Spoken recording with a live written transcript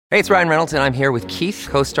Hey, it's Ryan Reynolds, and I'm here with Keith,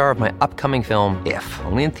 co-star of my upcoming film, If,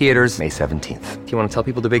 only in theaters May 17th. Do you want to tell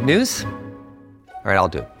people the big news? All right, I'll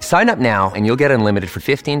do it. Sign up now and you'll get unlimited for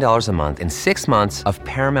 $15 a month and 6 months of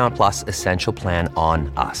Paramount Plus Essential Plan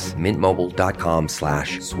on us.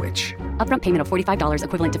 MintMobile.com/switch. Upfront payment of $45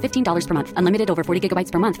 equivalent to $15 per month. Unlimited over 40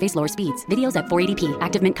 gigabytes per month. Face lower speeds. Videos at 480p.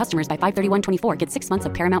 Active Mint customers by 531.24 get 6 months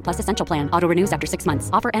of Paramount Plus Essential Plan. Auto renews after 6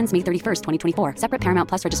 months. Offer ends May 31st, 2024. Separate Paramount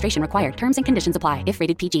Plus registration required. Terms and conditions apply if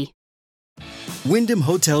rated PG. Wyndham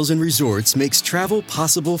Hotels & Resorts makes travel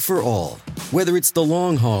possible for all. Whether it's the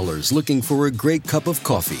long haulers looking for a great cup of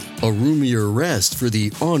coffee, a roomier rest for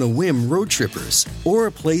the on-a-whim road trippers, or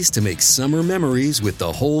a place to make summer memories with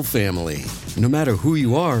the whole family. No matter who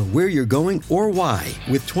you are, where you're going, or why,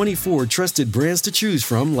 with 24 trusted brands to choose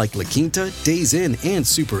from like La Quinta, Days Inn, and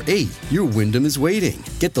Super 8, your Wyndham is waiting.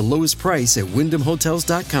 Get the lowest price at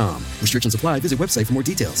wyndhamhotels.com. Restrictions apply. Visit website for more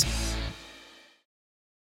details.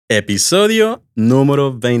 Episodio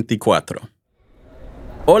número 24.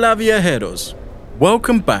 Hola viajeros.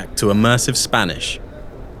 Welcome back to Immersive Spanish.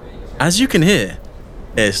 As you can hear,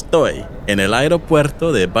 estoy en el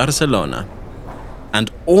Aeropuerto de Barcelona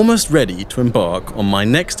and almost ready to embark on my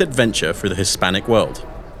next adventure through the Hispanic world.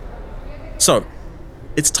 So,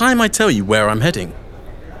 it's time I tell you where I'm heading.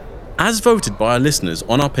 As voted by our listeners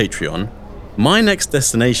on our Patreon, my next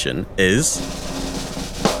destination is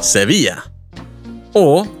Sevilla,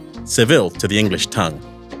 or Seville to the English tongue.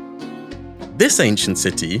 This ancient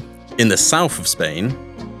city, in the south of Spain,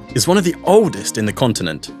 is one of the oldest in the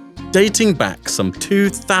continent, dating back some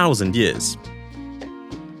 2,000 years.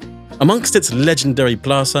 Amongst its legendary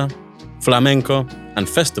plaza, flamenco, and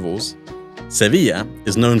festivals, Sevilla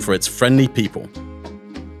is known for its friendly people.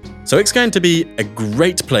 So it's going to be a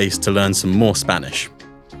great place to learn some more Spanish.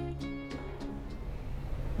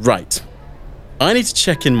 Right, I need to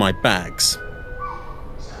check in my bags.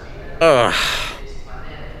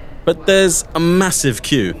 But there's a massive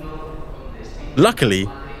queue. Luckily,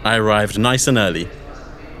 I arrived nice and early.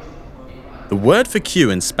 The word for queue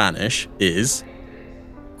in Spanish is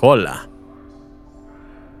cola.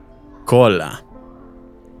 Cola.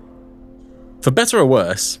 For better or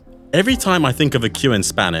worse, every time I think of a queue in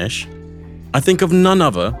Spanish, I think of none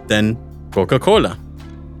other than Coca-Cola.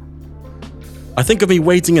 I think of me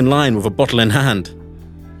waiting in line with a bottle in hand.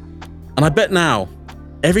 And I bet now,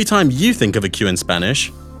 every time you think of a queue in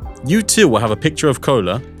Spanish, you too will have a picture of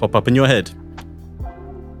cola pop up in your head.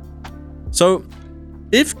 So,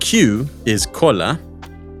 if queue is cola,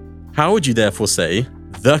 how would you therefore say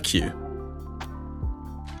the queue?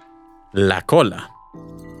 La cola.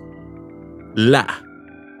 La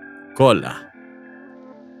cola.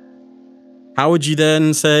 How would you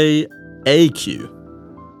then say a queue?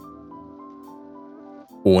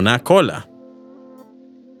 Una cola.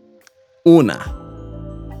 Una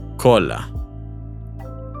cola.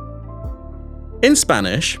 In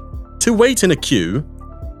Spanish, to wait in a queue,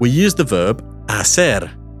 we use the verb hacer.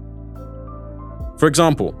 For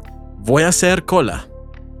example, voy a hacer cola.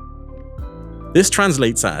 This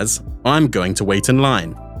translates as, I'm going to wait in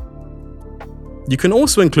line. You can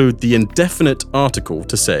also include the indefinite article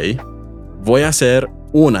to say, voy a hacer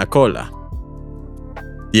una cola.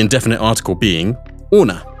 The indefinite article being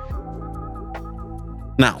una.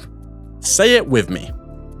 Now, say it with me.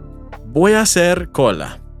 Voy a hacer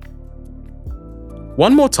cola.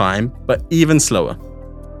 One more time, but even slower.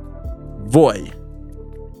 Voy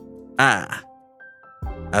a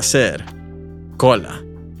hacer cola.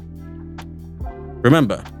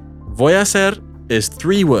 Remember, voy a hacer is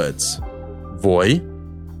 3 words. Voy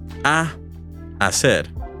a hacer.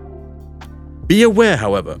 Be aware,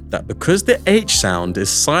 however, that because the H sound is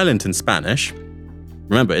silent in Spanish,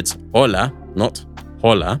 remember it's hola, not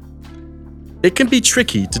hola, it can be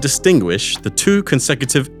tricky to distinguish the 2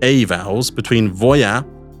 consecutive A vowels between voy a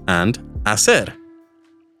and hacer.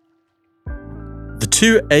 The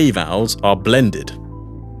 2 A vowels are blended.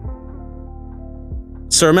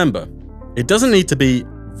 So remember, it doesn't need to be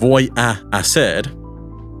voy a hacer.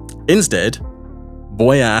 Instead,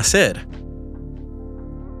 voy a hacer.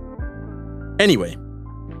 Anyway,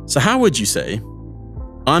 so how would you say,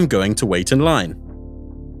 I'm going to wait in line?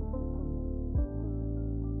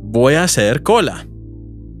 Voy a hacer cola.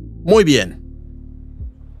 Muy bien.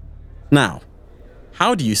 Now,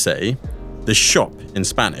 how do you say the shop in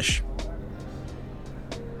Spanish?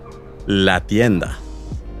 La tienda.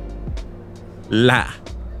 La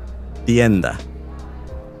tienda.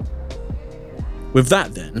 With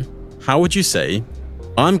that then, how would you say,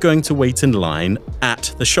 I'm going to wait in line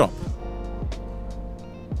at the shop?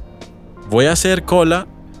 Voy a hacer cola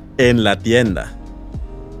en la tienda.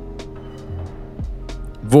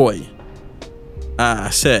 Voy a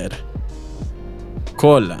hacer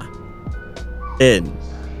cola en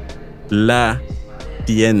la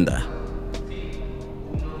tienda.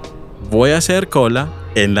 Voy a hacer cola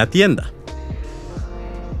en la tienda.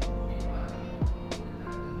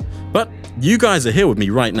 But you guys are here with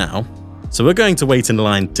me right now, so we're going to wait in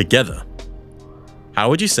line together. How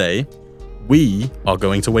would you say, we are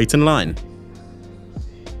going to wait in line?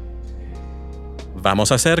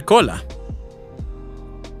 Vamos a hacer cola.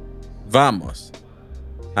 Vamos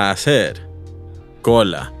a hacer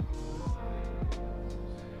cola.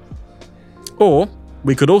 Or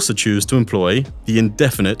we could also choose to employ the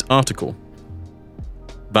indefinite article.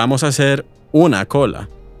 Vamos a hacer una cola.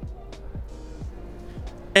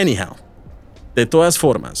 Anyhow, de todas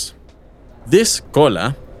formas, this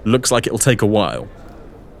cola looks like it'll take a while.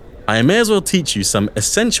 I may as well teach you some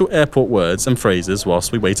essential airport words and phrases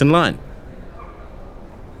whilst we wait in line.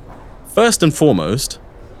 First and foremost,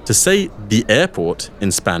 to say the airport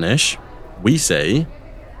in Spanish, we say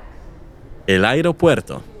el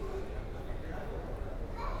aeropuerto.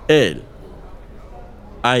 El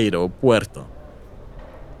aeropuerto.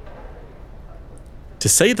 To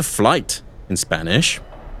say the flight in Spanish,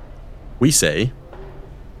 we say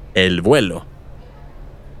el vuelo.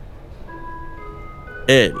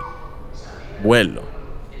 El vuelo.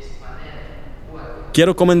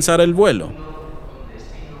 Quiero comenzar el vuelo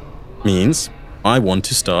means I want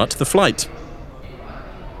to start the flight.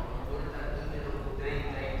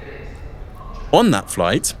 On that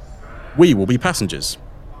flight, we will be passengers,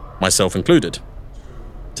 myself included.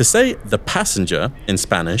 To say the passenger in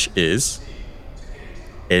Spanish is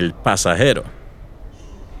el pasajero.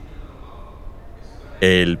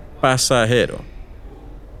 El pasajero.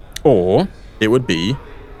 Or it would be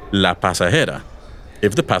la pasajera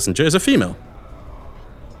if the passenger is a female.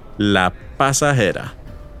 La pasajera.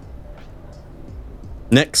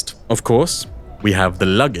 Next, of course, we have the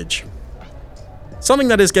luggage. Something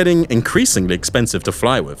that is getting increasingly expensive to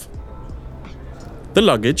fly with. The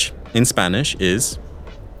luggage in Spanish is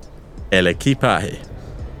el equipaje.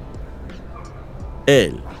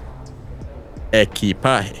 El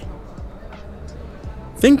equipaje.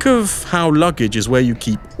 Think of how luggage is where you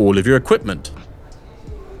keep all of your equipment.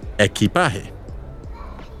 Equipaje.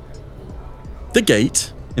 The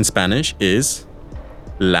gate in Spanish is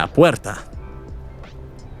la puerta.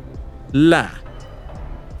 La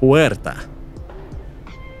puerta.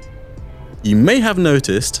 You may have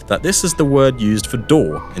noticed that this is the word used for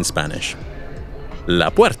door in Spanish. La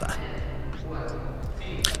puerta.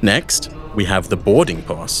 Next, we have the boarding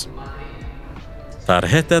pass.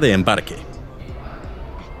 Tarjeta de embarque.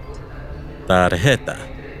 Tarjeta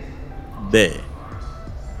de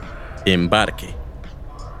embarque.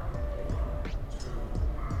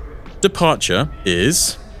 Departure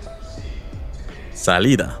is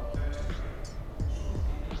salida.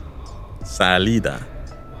 Salida.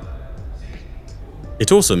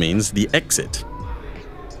 It also means the exit.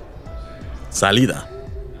 Salida.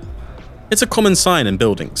 It's a common sign in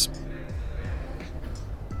buildings.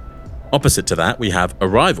 Opposite to that, we have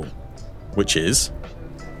arrival, which is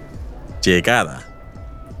llegada.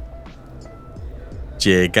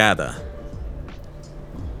 Llegada.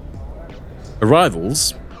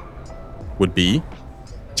 Arrivals would be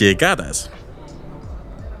llegadas.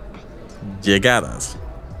 Llegadas.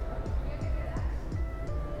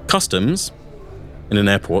 Customs in an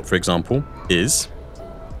airport, for example, is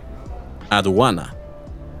aduana.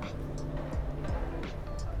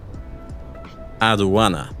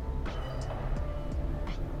 Aduana.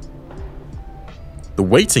 The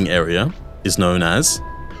waiting area is known as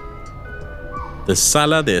the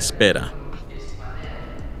sala de espera.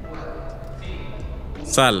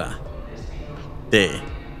 Sala de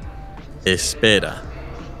espera.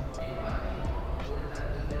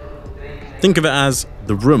 Think of it as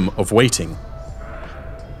the room of waiting.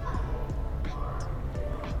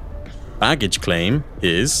 Baggage claim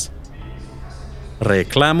is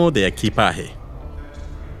reclamo de equipaje.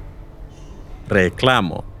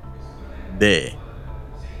 Reclamo de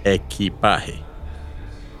equipaje.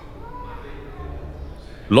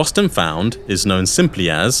 Lost and found is known simply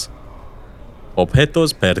as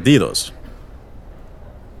objetos perdidos.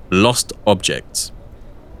 Lost objects.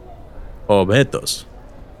 Objetos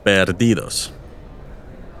perdidos.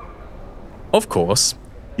 Of course,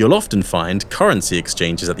 you'll often find currency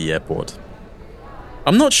exchanges at the airport.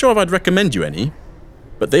 I'm not sure if I'd recommend you any,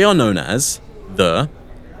 but they are known as the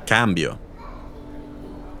cambio.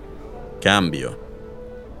 Cambio.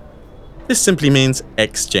 This simply means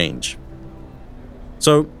exchange.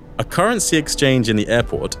 So, a currency exchange in the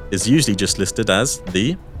airport is usually just listed as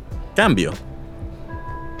the cambio.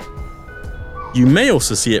 You may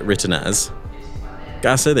also see it written as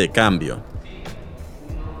Casa de cambio.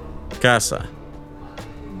 Casa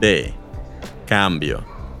de cambio.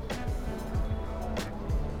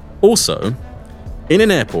 Also, in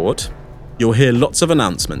an airport, you'll hear lots of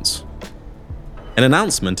announcements. An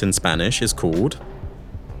announcement in Spanish is called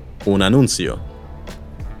un anuncio.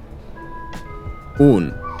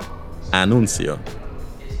 Un anuncio.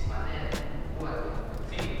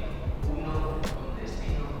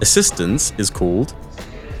 Assistance is called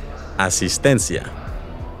asistencia.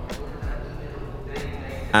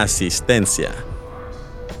 Asistencia.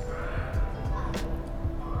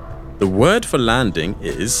 The word for landing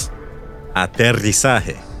is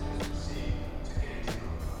aterrizaje.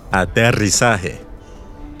 Aterrizaje.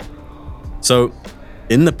 So,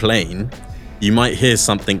 in the plane, you might hear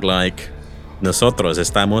something like, nosotros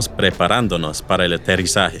estamos preparándonos para el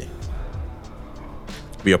aterrizaje.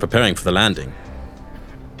 We are preparing for the landing.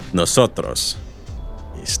 Nosotros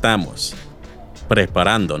estamos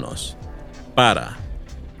preparándonos para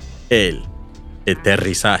el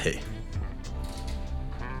aterrizaje.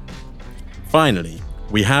 Finally,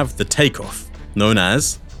 we have the takeoff, known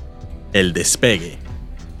as el despegue.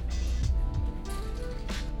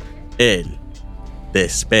 El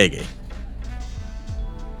despegue.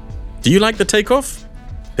 Do you like the takeoff?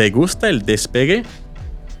 ¿Te gusta el despegue?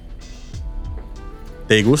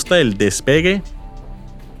 ¿Te gusta el despegue?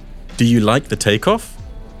 Do you like the takeoff?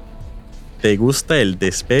 ¿Te gusta el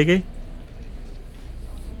despegue?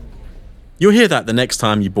 You'll hear that the next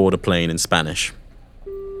time you board a plane in Spanish.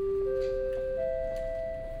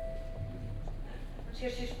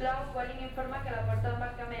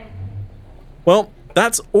 Well,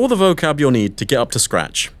 that's all the vocab you'll need to get up to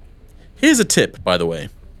scratch. Here's a tip, by the way.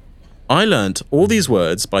 I learnt all these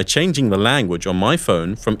words by changing the language on my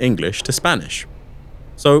phone from English to Spanish.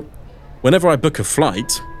 So, whenever I book a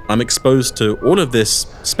flight, I'm exposed to all of this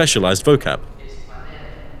specialized vocab.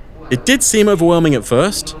 It did seem overwhelming at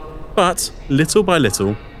first, but little by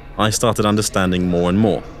little, I started understanding more and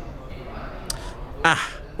more.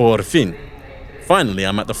 Por fin. Finally,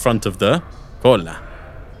 I'm at the front of the cola.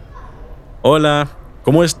 Hola,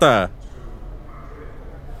 ¿cómo está?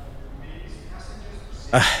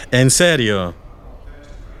 En serio.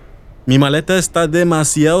 Mi maleta está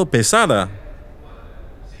demasiado pesada.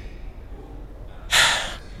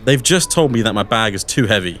 They've just told me that my bag is too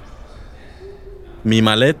heavy. Mi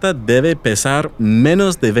maleta debe pesar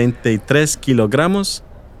menos de 23 kilogramos,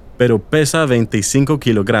 pero pesa 25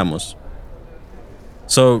 kilogramos.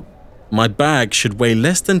 So, my bag should weigh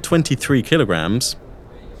less than 23 kilograms,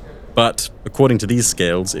 but according to these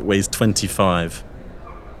scales, it weighs 25.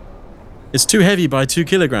 It's too heavy by 2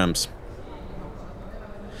 kilograms.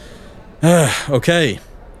 Okay.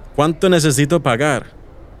 ¿Cuánto necesito pagar?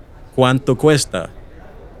 ¿Cuánto cuesta?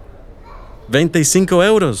 25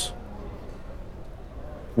 euros.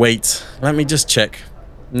 Wait, let me just check.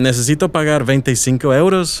 ¿Necesito pagar 25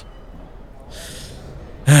 euros?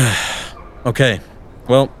 Okay,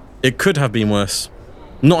 well, it could have been worse.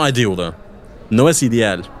 Not ideal though. No es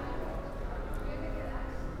ideal.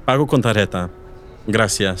 Pago con tarjeta.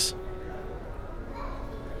 Gracias.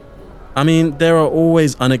 I mean, there are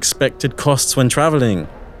always unexpected costs when traveling.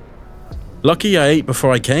 Lucky I ate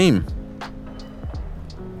before I came.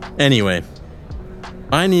 Anyway,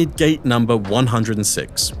 I need gate number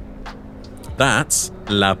 106. That's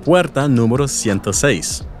la puerta número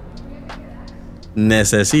 106.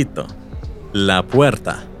 Necesito la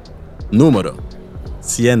puerta número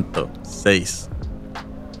 106.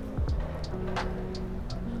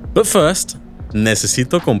 But first,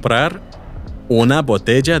 necesito comprar una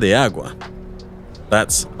botella de agua.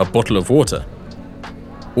 That's a bottle of water.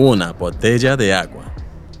 Una botella de agua.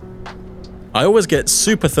 I always get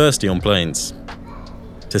super thirsty on planes.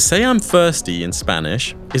 To say I'm thirsty in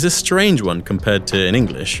Spanish is a strange one compared to in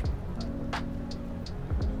English.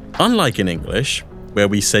 Unlike in English, where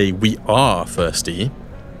we say we are thirsty,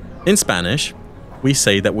 in Spanish, we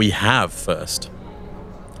say that we have thirst.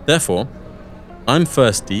 Therefore, I'm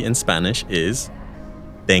thirsty in Spanish is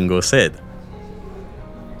tengo sed.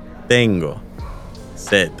 Tengo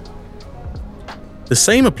sed. The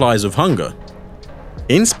same applies with hunger.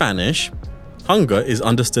 In Spanish, hunger is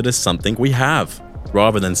understood as something we have,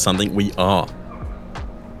 rather than something we are.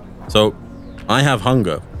 So, I have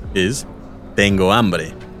hunger is tengo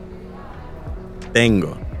hambre.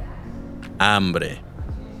 Tengo hambre.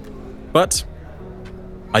 But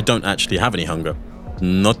I don't actually have any hunger.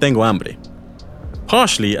 No tengo hambre.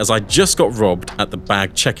 Partially as I just got robbed at the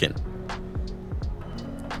bag check-in.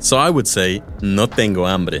 So I would say no tengo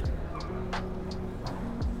hambre.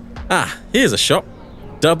 Here's a shop.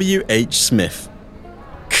 W.H. Smith.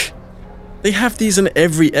 They have these in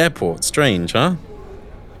every airport. Strange, huh?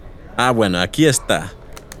 Bueno, aquí está.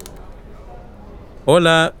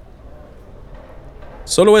 Hola.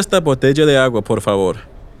 Solo esta botella de agua, por favor.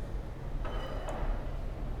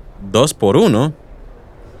 2 por 1?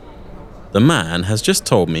 The man has just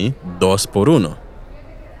told me 2 por 1.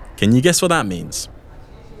 Can you guess what that means?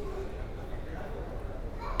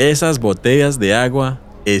 Esas botellas de agua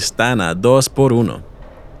están a 2 por 1.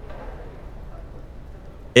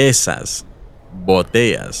 Esas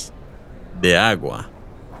botellas de agua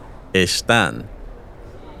están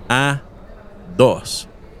a 2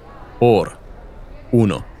 por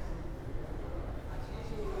 1.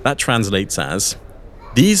 That translates as,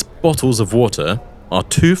 these bottles of water are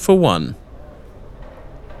 2 for 1.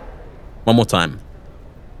 One more time.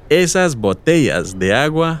 Esas botellas de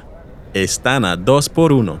agua están a 2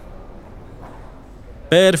 por 1.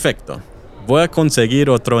 Perfecto. Voy a conseguir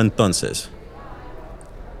otro entonces.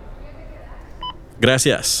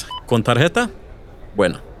 Gracias. ¿Con tarjeta?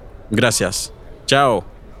 Bueno, gracias. Ciao.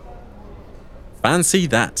 Fancy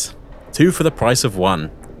that. 2 for the price of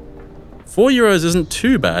 1. €4 isn't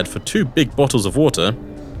too bad for 2 big bottles of water.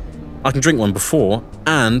 I can drink one before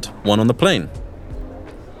and one on the plane.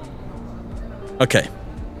 Okay,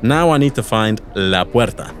 now I need to find La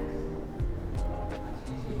Puerta.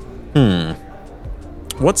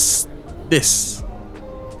 What's this?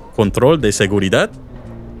 Control de seguridad?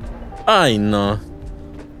 Ay, no.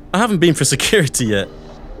 I haven't been for security yet.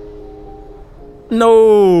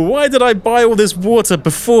 No, why did I buy all this water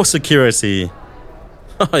before security?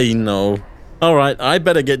 I know. Alright, I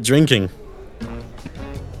better get drinking.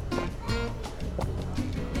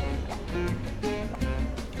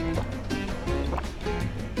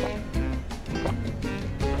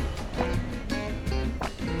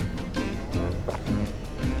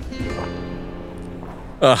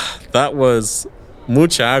 That was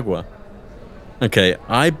mucha agua. Okay,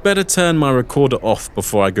 I better turn my recorder off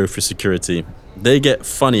before I go for security. They get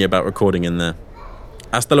funny about recording in there.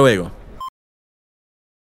 Hasta luego.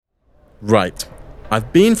 Right,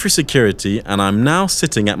 I've been through security and I'm now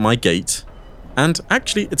sitting at my gate. And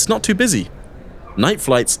actually, it's not too busy. Night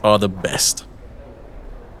flights are the best.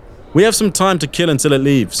 We have some time to kill until it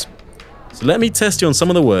leaves. So let me test you on some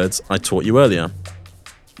of the words I taught you earlier.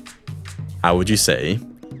 How would you say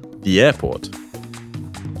the airport?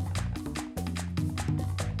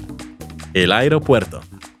 El aeropuerto.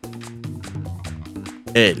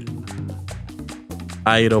 El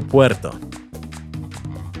aeropuerto.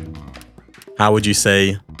 How would you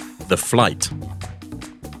say the flight?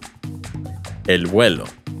 El vuelo.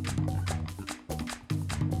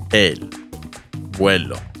 El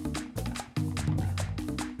vuelo.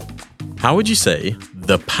 How would you say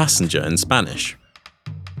the passenger in Spanish?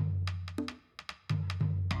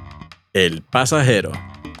 El pasajero.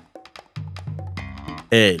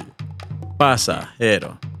 El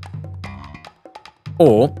pasajero.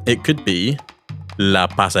 Or it could be la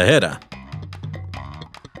pasajera.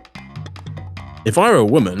 If I were a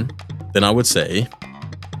woman, then I would say,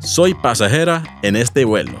 soy pasajera en este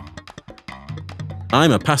vuelo.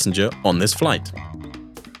 I'm a passenger on this flight.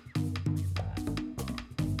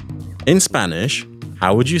 In Spanish,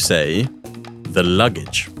 how would you say the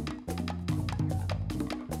luggage?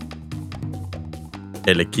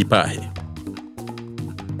 El equipaje.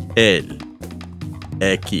 El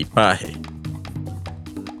equipaje.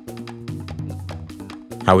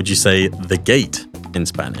 How would you say the gate in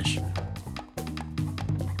Spanish?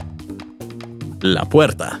 La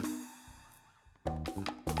puerta.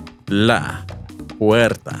 La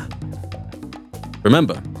puerta.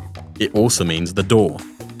 Remember, it also means the door.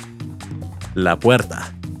 La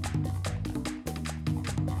puerta.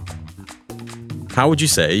 How would you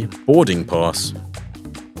say boarding pass?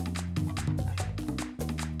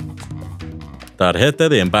 Tarjeta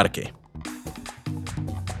de embarque.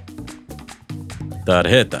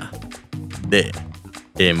 Tarjeta de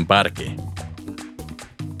embarque.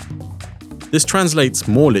 This translates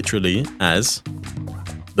more literally as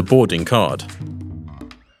the boarding card.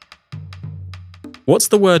 What's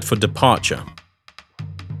the word for departure?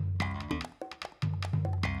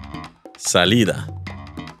 Salida.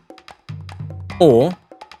 Or,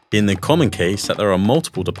 in the common case that there are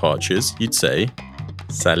multiple departures, you'd say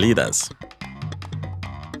salidas.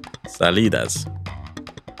 Salidas.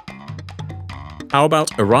 How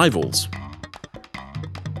about arrivals?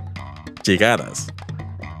 Llegadas.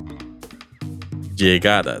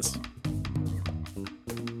 Llegadas.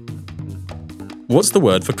 What's the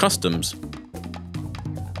word for customs?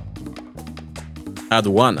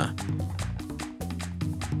 Aduana.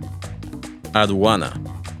 Aduana.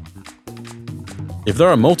 If there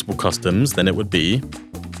are multiple customs, then it would be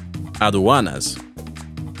aduanas.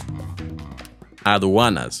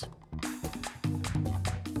 Aduanas.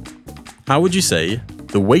 How would you say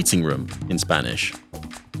the waiting room in Spanish?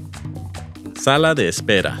 Sala de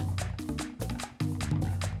espera.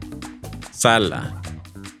 Sala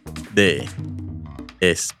de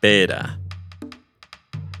espera.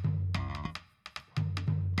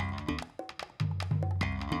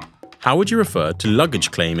 How would you refer to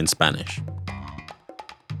luggage claim in Spanish?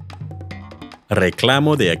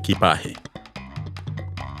 Reclamo de equipaje.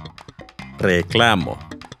 Reclamo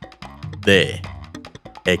de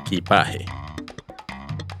equipaje.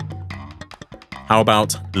 How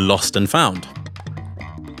about lost and found?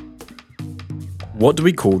 What do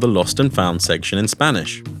we call the lost and found section in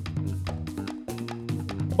Spanish?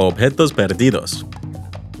 Objetos perdidos.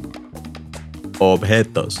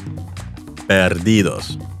 Objetos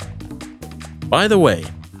perdidos. By the way,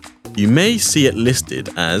 you may see it listed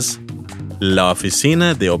as La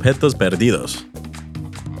Oficina de Objetos Perdidos.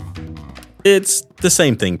 It's the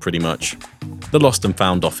same thing pretty much, the lost and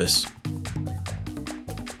found office.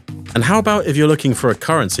 And how about if you're looking for a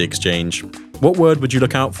currency exchange? What word would you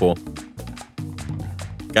look out for?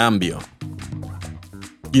 Cambio.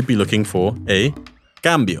 You'd be looking for a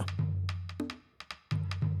cambio.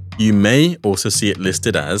 You may also see it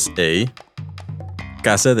listed as a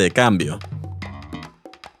casa de cambio.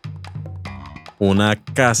 Una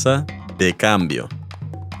casa de cambio.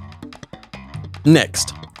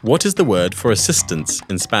 Next, what is the word for assistance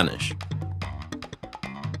in Spanish?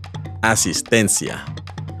 Asistencia.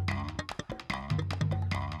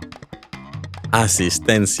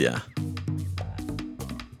 Asistencia.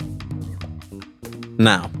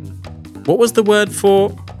 Now, what was the word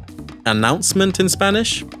for announcement in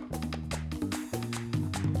Spanish?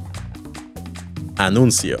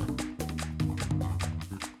 Anuncio.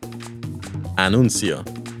 Anuncio.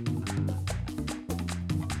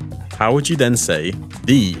 How would you then say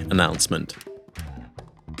the announcement?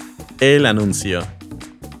 El anuncio.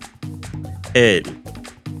 El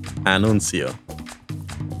anuncio.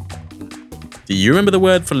 Do you remember the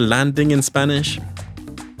word for landing in Spanish?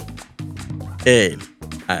 El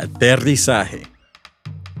aterrizaje.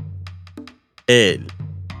 El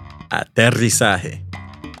aterrizaje.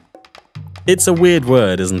 It's a weird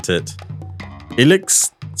word, isn't it? It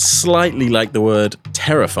looks slightly like the word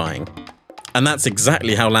terrifying. And that's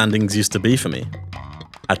exactly how landings used to be for me.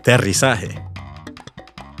 Aterrizaje.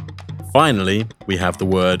 Finally, we have the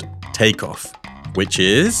word takeoff, which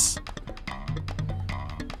is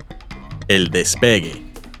el despegue.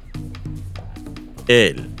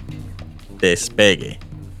 El despegue.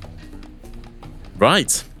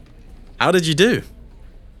 Right. How did you do?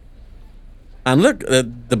 And look,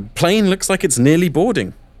 the plane looks like it's nearly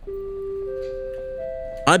boarding.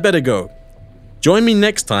 I better go. Join me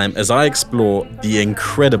next time as I explore the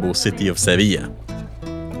incredible city of Sevilla.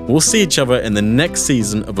 We'll see each other in the next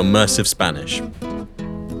season of Immersive Spanish.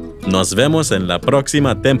 Nos vemos en la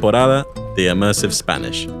próxima temporada de Immersive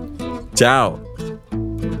Spanish. Ciao!